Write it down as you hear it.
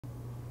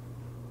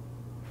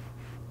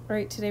All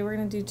right, today we're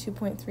going to do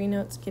 2.3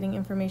 notes, getting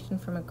information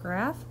from a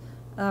graph.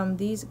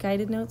 These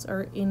guided notes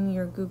are in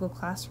your Google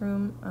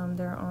Classroom.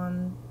 They're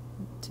on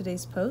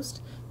today's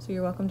post, so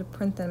you're welcome to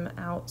print them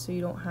out so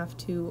you don't have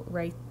to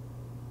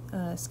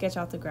sketch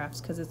out the graphs,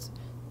 because it's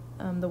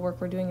the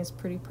work we're doing is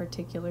pretty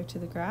particular to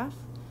the graph.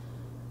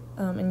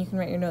 And you can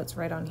write your notes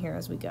right on here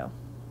as we go.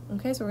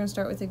 Okay, so we're going to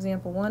start with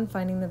example 1,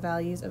 finding the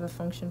values of a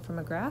function from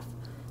a graph.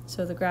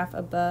 So the graph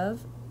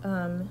above,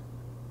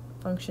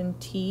 function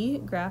t,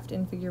 graphed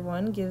in figure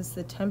 1, gives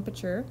the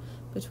temperature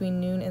between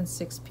noon and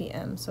 6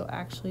 p.m. So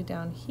actually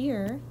down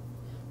here,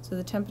 so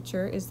the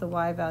temperature is the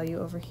y value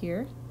over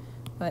here,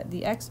 but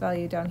the x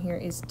value down here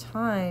is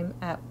time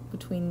at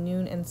between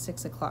noon and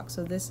 6 o'clock.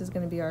 So this is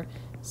going to be our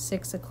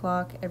 6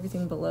 o'clock,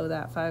 everything below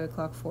that, 5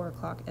 o'clock, 4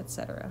 o'clock,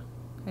 etc.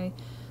 Okay,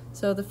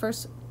 so the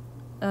first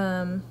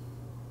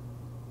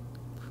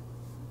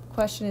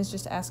question is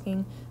just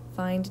asking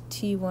find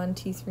T1,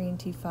 T3, and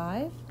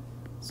T5.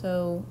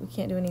 So we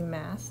can't do any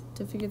math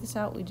to figure this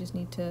out. We just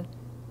need to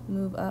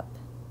move up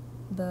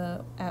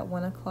at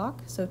 1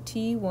 o'clock. So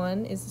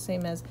T1 is the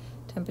same as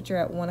temperature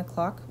at 1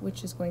 o'clock,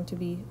 which is going to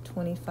be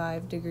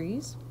 25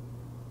 degrees.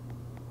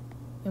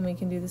 And we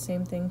can do the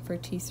same thing for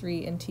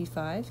T3 and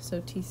T5.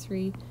 So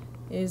T3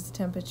 is the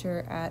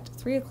temperature at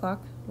 3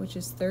 o'clock, which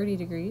is 30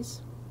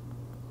 degrees.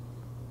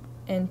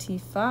 And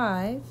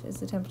T5 is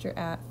the temperature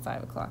at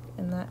 5 o'clock,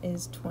 and that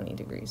is 20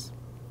 degrees.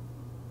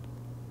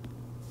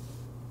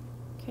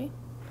 Okay.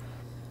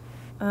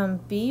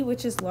 B,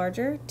 which is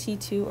larger,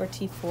 T2 or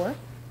T4?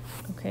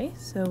 Okay,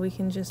 so we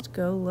can just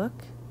go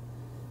look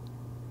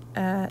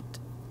at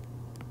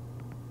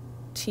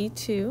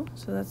T2,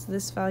 so that's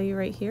this value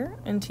right here,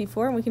 and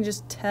T4, and we can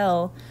just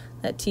tell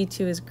that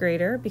T2 is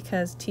greater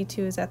because T2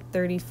 is at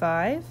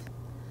 35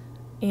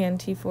 and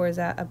T4 is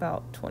at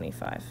about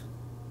 25.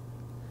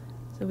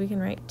 So we can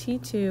write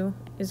T2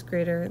 is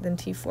greater than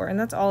T4, and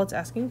that's all it's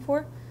asking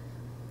for.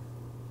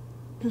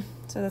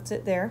 So that's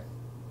it there.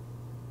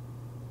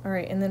 All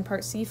right, and then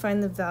part C,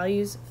 find the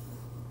values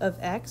of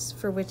x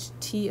for which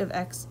t of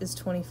x is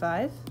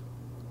 25.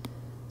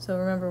 So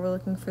remember, we're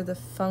looking for the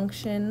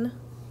function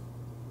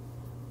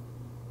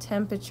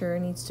temperature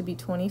needs to be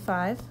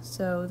 25,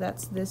 so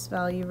that's this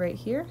value right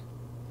here.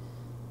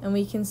 And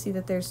we can see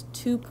that there's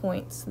 2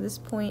 points, this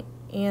point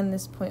and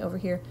this point over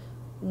here,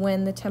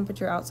 when the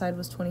temperature outside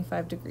was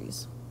 25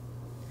 degrees.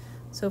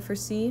 So for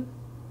C,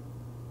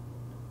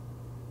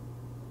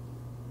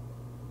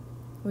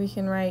 we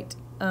can write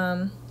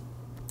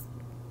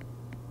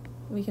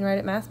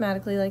it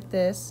mathematically like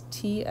this: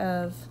 T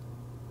of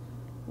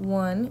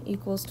 1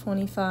 equals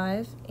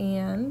 25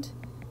 and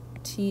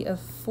T of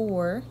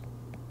 4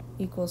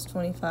 equals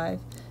 25.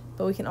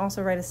 But we can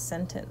also write a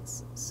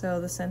sentence. So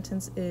the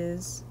sentence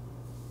is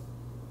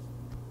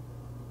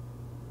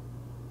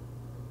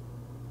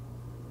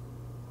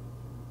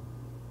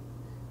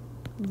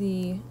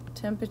the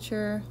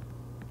temperature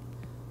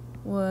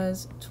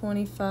was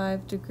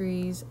 25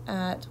 degrees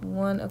at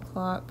 1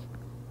 o'clock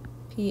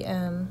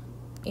p.m.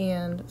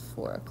 and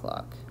 4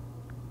 o'clock.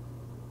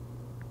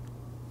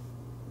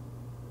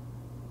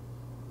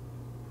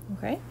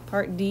 Okay,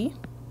 part D.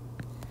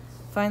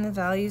 Find the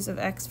values of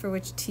x for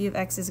which t of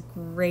x is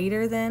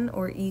greater than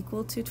or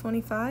equal to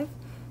 25.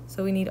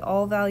 So we need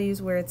all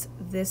values where it's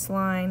this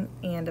line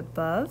and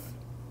above.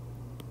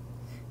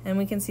 And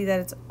we can see that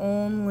it's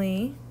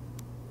only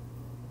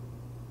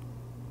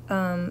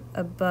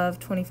above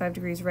 25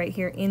 degrees right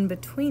here in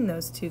between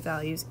those two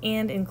values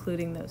and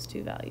including those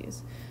two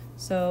values.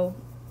 So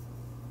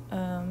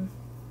so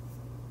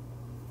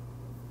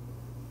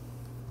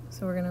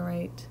we're going to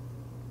write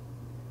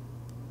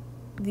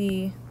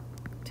the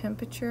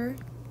temperature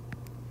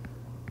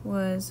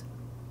was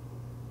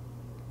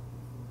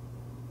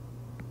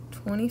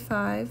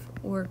 25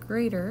 or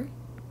greater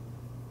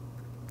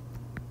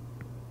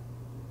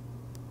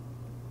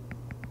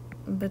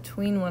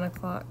between 1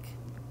 o'clock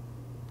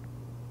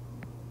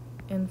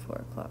and 4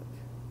 o'clock.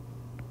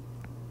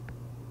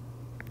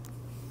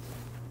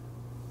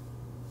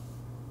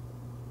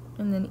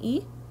 And then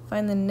E,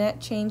 find the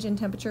net change in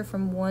temperature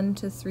from 1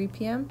 to 3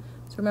 p.m.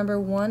 So remember,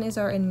 1 is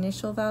our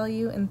initial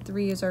value and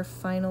 3 is our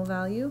final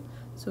value.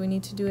 So we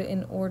need to do it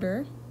in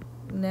order.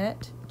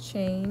 Net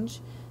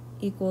change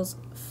equals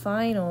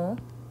final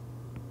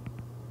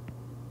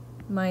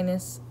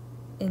minus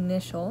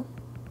initial.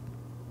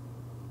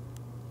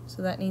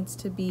 So that needs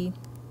to be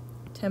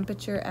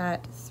temperature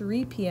at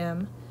 3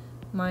 p.m.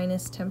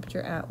 minus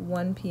temperature at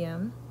 1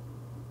 p.m.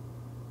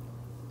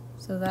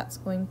 So that's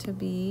going to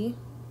be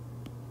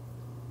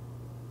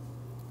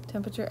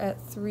temperature at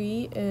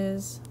 3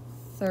 is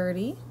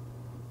 30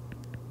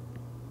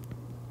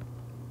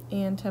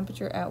 and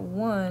temperature at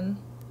 1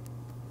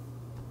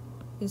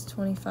 is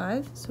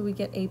 25. So we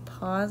get a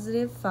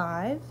positive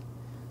 5.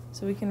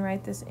 So we can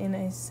write this in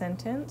a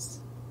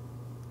sentence.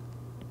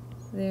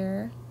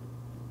 There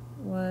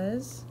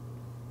was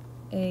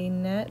a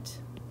net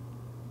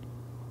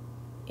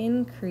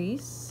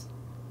increase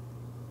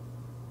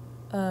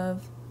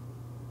of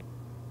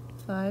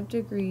 5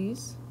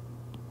 degrees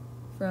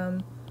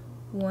from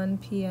 1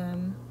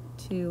 p.m.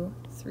 to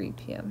 3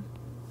 p.m.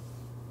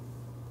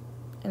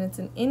 And it's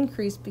an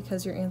increase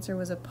because your answer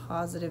was a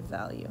positive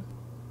value.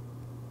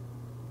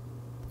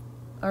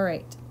 All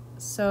right,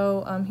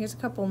 so here's a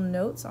couple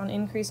notes on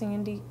increasing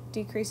and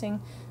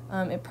decreasing.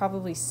 It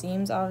probably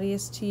seems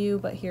obvious to you,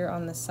 but here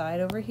on the side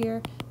over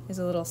here is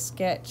a little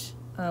sketch.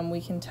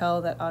 We can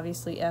tell that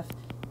obviously f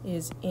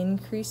is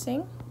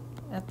increasing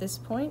at this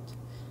point.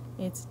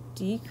 It's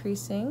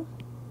decreasing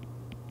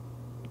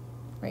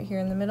right here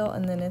in the middle,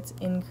 and then it's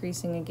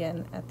increasing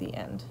again at the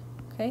end.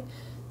 Okay,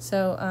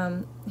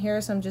 so here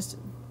are some just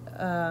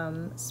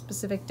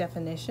specific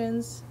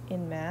definitions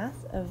in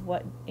math of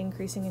what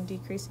increasing and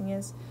decreasing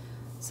is.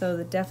 So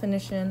the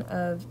definition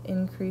of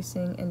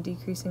increasing and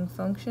decreasing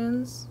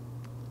functions: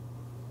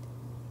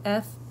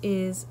 f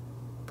is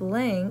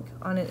blank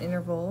on an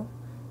interval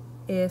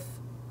if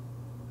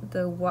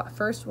the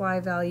first y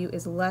value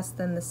is less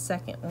than the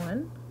second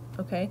one,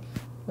 okay,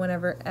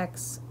 whenever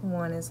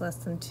x1 is less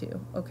than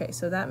 2. Okay,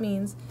 so that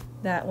means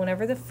that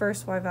whenever the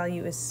first y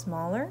value is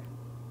smaller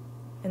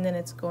and then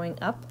it's going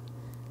up,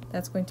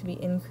 that's going to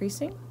be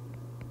increasing.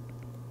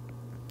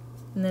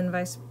 And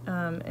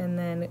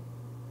then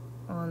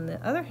on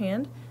the other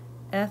hand,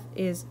 f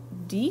is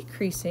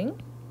decreasing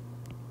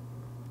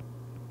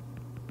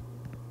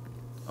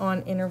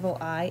on interval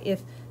I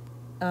if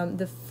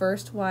the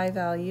first y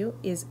value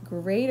is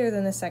greater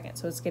than the second,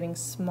 so it's getting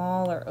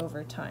smaller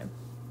over time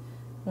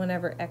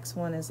whenever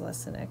x1 is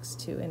less than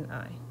x2 in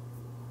I.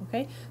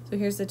 Okay, so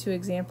here's the two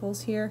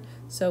examples here.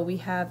 So we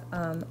have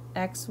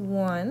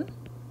x1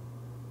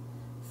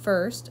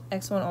 first,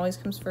 x1 always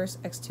comes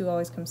first, x2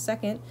 always comes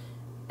second.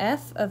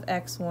 F of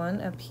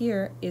x1 up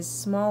here is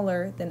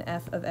smaller than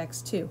f of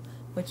x2,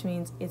 which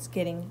means it's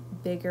getting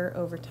bigger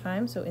over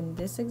time. So in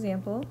this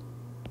example,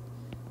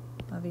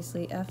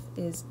 obviously f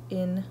is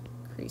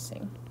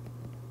increasing.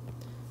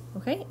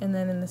 Okay, and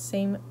then in the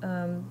same,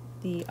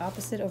 the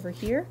opposite over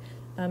here,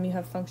 you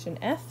have function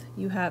f.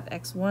 You have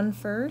x1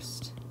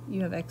 first,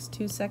 you have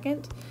x2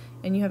 second,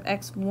 and you have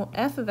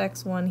f of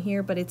x1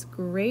 here, but it's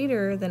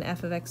greater than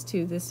f of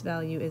x2. This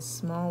value is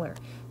smaller.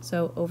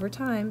 So over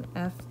time,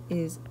 f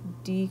is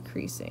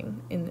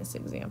decreasing in this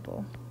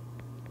example.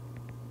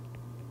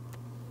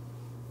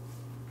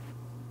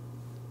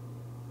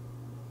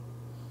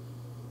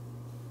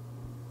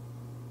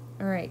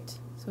 All right,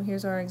 so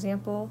here's our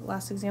example,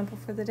 last example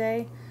for the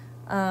day.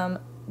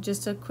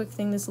 Just a quick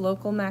thing, this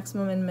local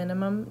maximum and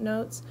minimum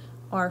notes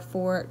are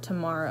for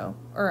tomorrow,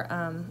 or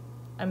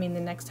I mean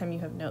the next time you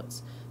have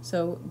notes.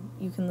 So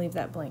you can leave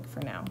that blank for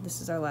now.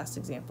 This is our last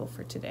example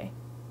for today.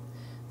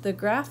 The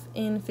graph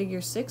in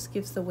figure 6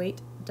 gives the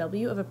weight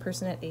W of a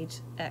person at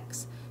age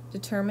X.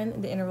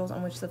 Determine the intervals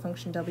on which the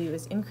function W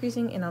is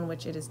increasing and on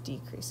which it is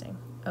decreasing.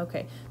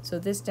 Okay, so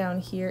this down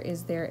here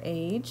is their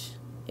age.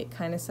 It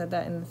kind of said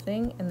that in the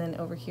thing, and then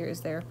over here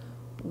is their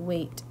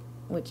weight,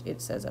 which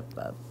it says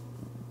above,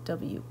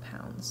 W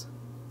pounds.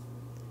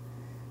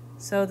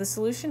 So the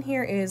solution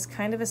here is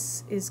kind of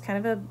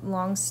a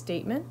long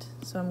statement.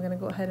 So I'm going to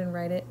go ahead and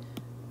write it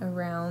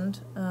around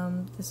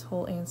this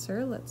whole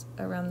answer.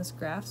 Around this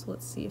graph. So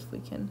let's see if we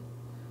can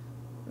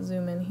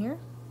zoom in here.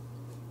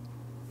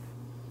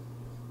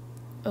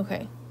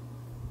 Okay.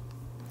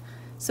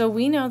 So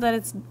we know that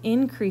it's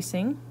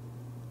increasing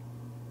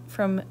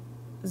from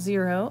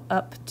 0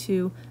 up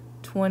to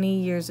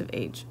 20 years of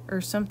age,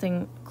 or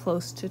something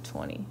close to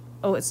 20.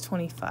 Oh, it's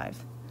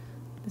 25.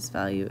 This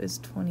value is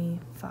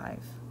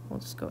 25. We'll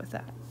just go with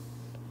that.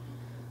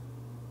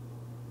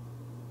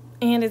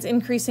 And it's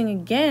increasing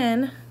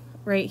again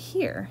right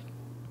here,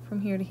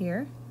 from here to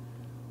here.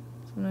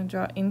 So I'm going to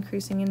draw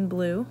increasing in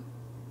blue.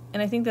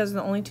 And I think those are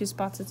the only two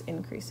spots it's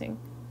increasing.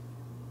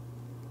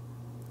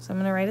 So I'm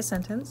going to write a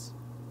sentence.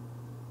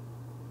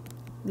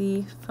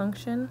 The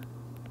function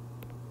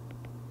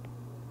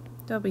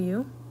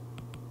W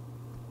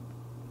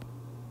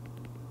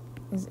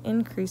is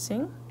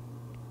increasing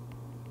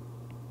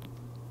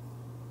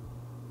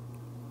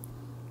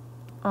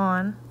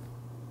on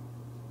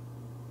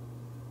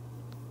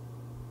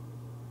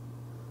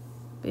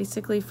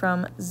basically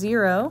from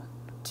 0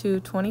 to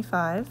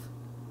 25.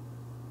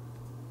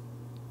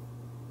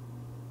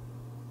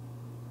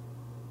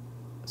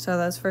 So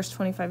those first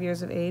 25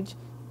 years of age.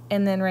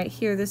 And then right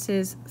here, this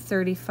is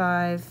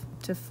 35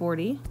 to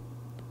 40.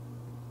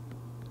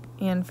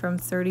 And from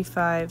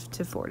 35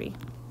 to 40.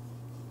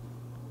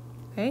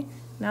 Okay,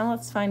 now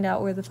let's find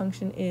out where the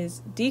function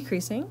is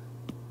decreasing.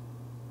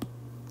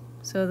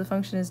 So the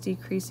function is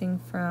decreasing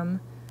from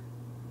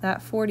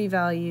that 40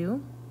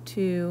 value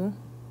to,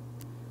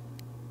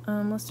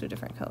 let's do a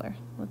different color.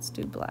 Let's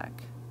do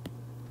black.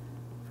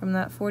 From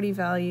that 40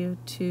 value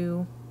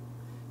to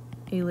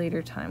a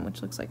later time,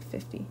 which looks like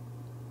 50.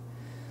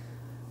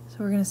 So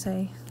we're going to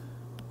say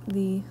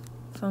the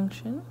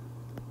function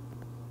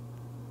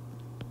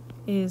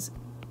is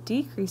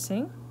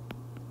decreasing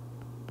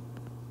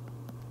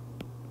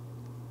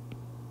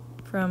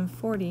from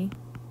 40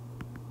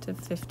 to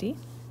 50.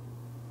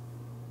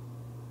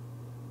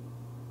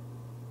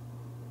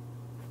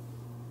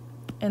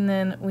 And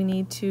then we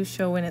need to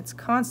show when it's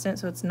constant,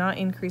 so it's not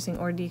increasing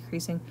or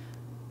decreasing,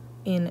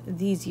 in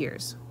these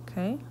years.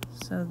 Okay,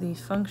 so the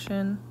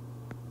function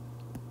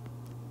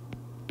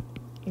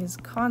is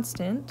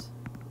constant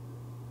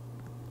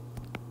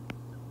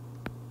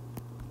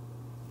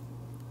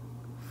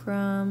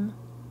from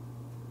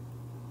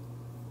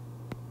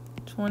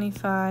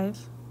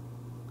 25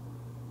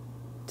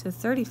 to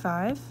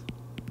 35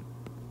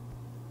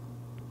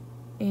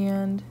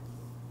 and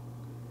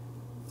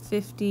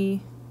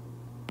 50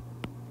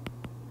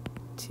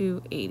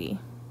 to 80.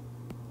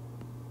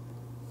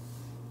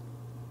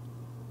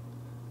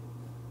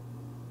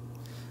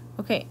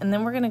 Okay, and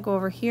then we're going to go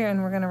over here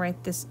and we're going to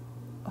write this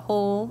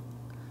whole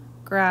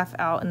graph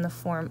out in the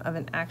form of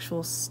an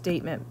actual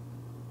statement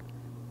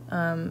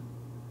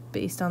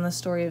based on the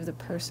story of the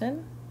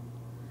person.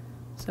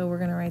 So we're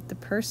going to write the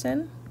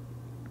person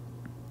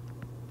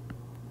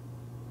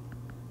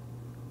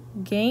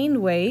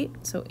gained weight,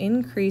 so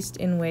increased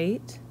in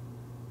weight,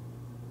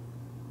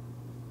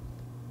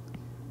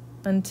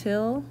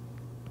 until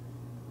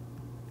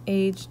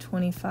age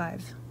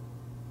 25.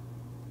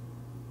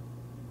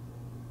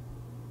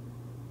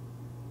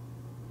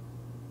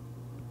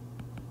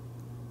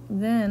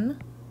 Then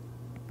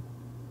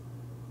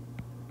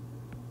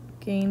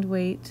gained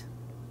weight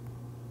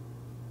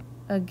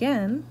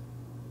again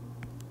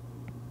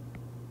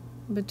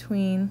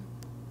between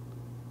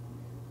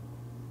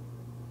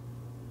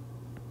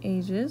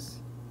ages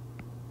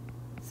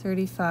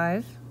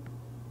 35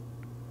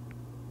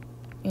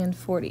 and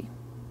 40.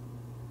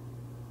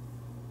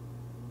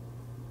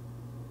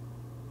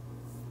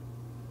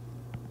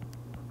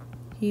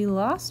 He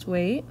lost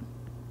weight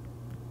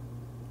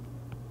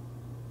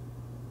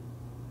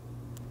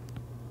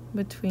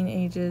between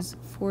ages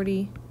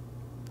 40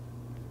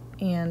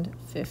 and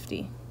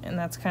 50. And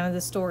that's kind of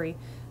the story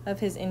of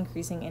his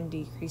increasing and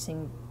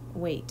decreasing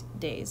weight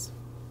days.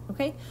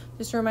 Okay,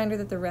 just a reminder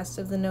that the rest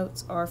of the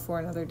notes are for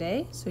another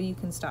day, so you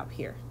can stop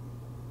here.